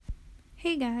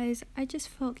Hey guys, I just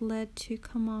felt led to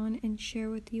come on and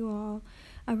share with you all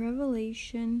a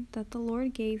revelation that the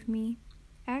Lord gave me.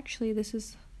 Actually, this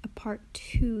is a part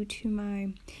 2 to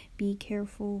my Be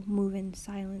Careful, Move in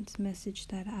Silence message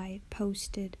that I had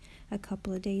posted a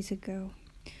couple of days ago.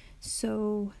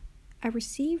 So, I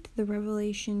received the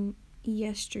revelation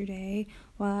yesterday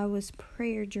while I was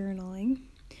prayer journaling.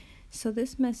 So,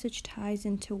 this message ties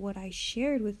into what I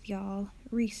shared with y'all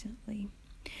recently.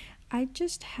 I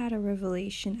just had a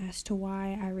revelation as to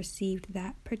why I received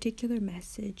that particular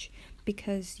message,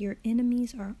 because your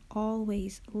enemies are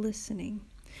always listening.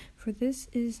 For this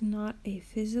is not a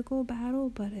physical battle,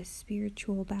 but a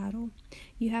spiritual battle.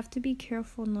 You have to be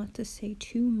careful not to say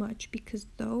too much, because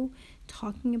though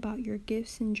talking about your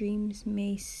gifts and dreams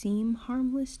may seem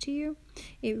harmless to you,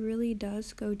 it really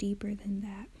does go deeper than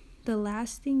that. The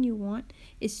last thing you want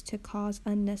is to cause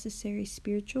unnecessary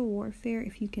spiritual warfare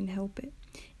if you can help it.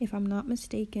 If I'm not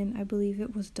mistaken, I believe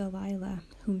it was Delilah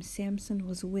whom Samson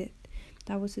was with.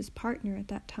 That was his partner at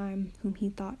that time, whom he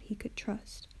thought he could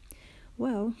trust.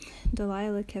 Well,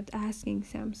 Delilah kept asking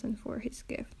Samson for his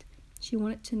gift. She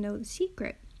wanted to know the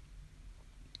secret.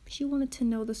 She wanted to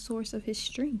know the source of his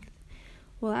strength.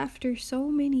 Well, after so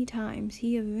many times,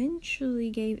 he eventually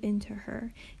gave in to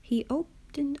her. He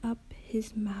opened up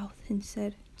his mouth and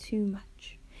said too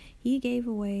much. He gave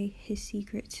away his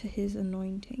secret to his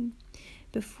anointing.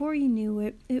 Before you knew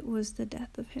it, it was the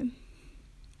death of him.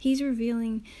 He's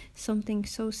revealing something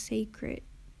so sacred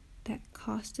that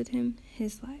costed him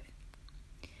his life.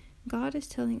 God is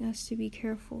telling us to be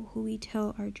careful who we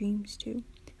tell our dreams to,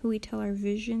 who we tell our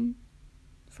vision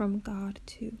from God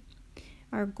to,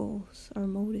 our goals, our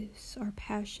motives, our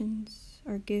passions,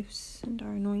 our gifts, and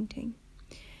our anointing.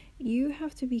 You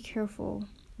have to be careful.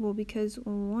 Well, because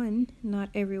 1, not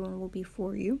everyone will be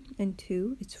for you, and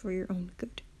 2, it's for your own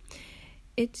good.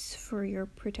 It's for your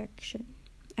protection.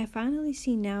 I finally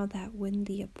see now that when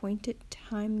the appointed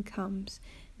time comes,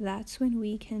 that's when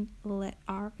we can let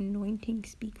our anointing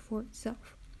speak for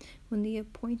itself. When the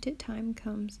appointed time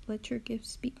comes, let your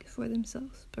gifts speak for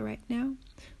themselves. But right now,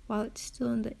 while it's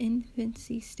still in the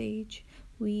infancy stage,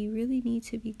 we really need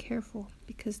to be careful,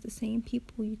 because the same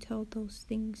people you tell those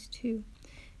things to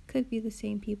could be the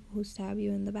same people who stab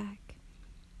you in the back,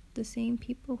 the same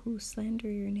people who slander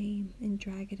your name and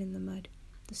drag it in the mud,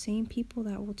 the same people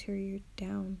that will tear you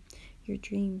down, your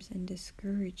dreams, and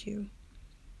discourage you,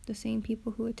 the same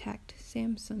people who attacked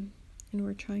Samson and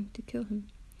were trying to kill him.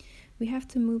 We have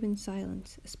to move in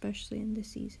silence, especially in this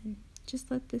season.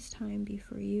 Just let this time be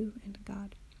for you and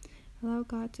God. Allow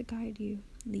God to guide you,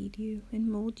 lead you, and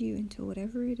mold you into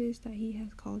whatever it is that He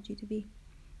has called you to be.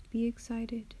 Be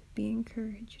excited, be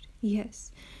encouraged.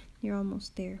 Yes, you're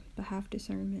almost there, but have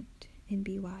discernment and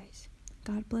be wise.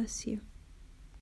 God bless you.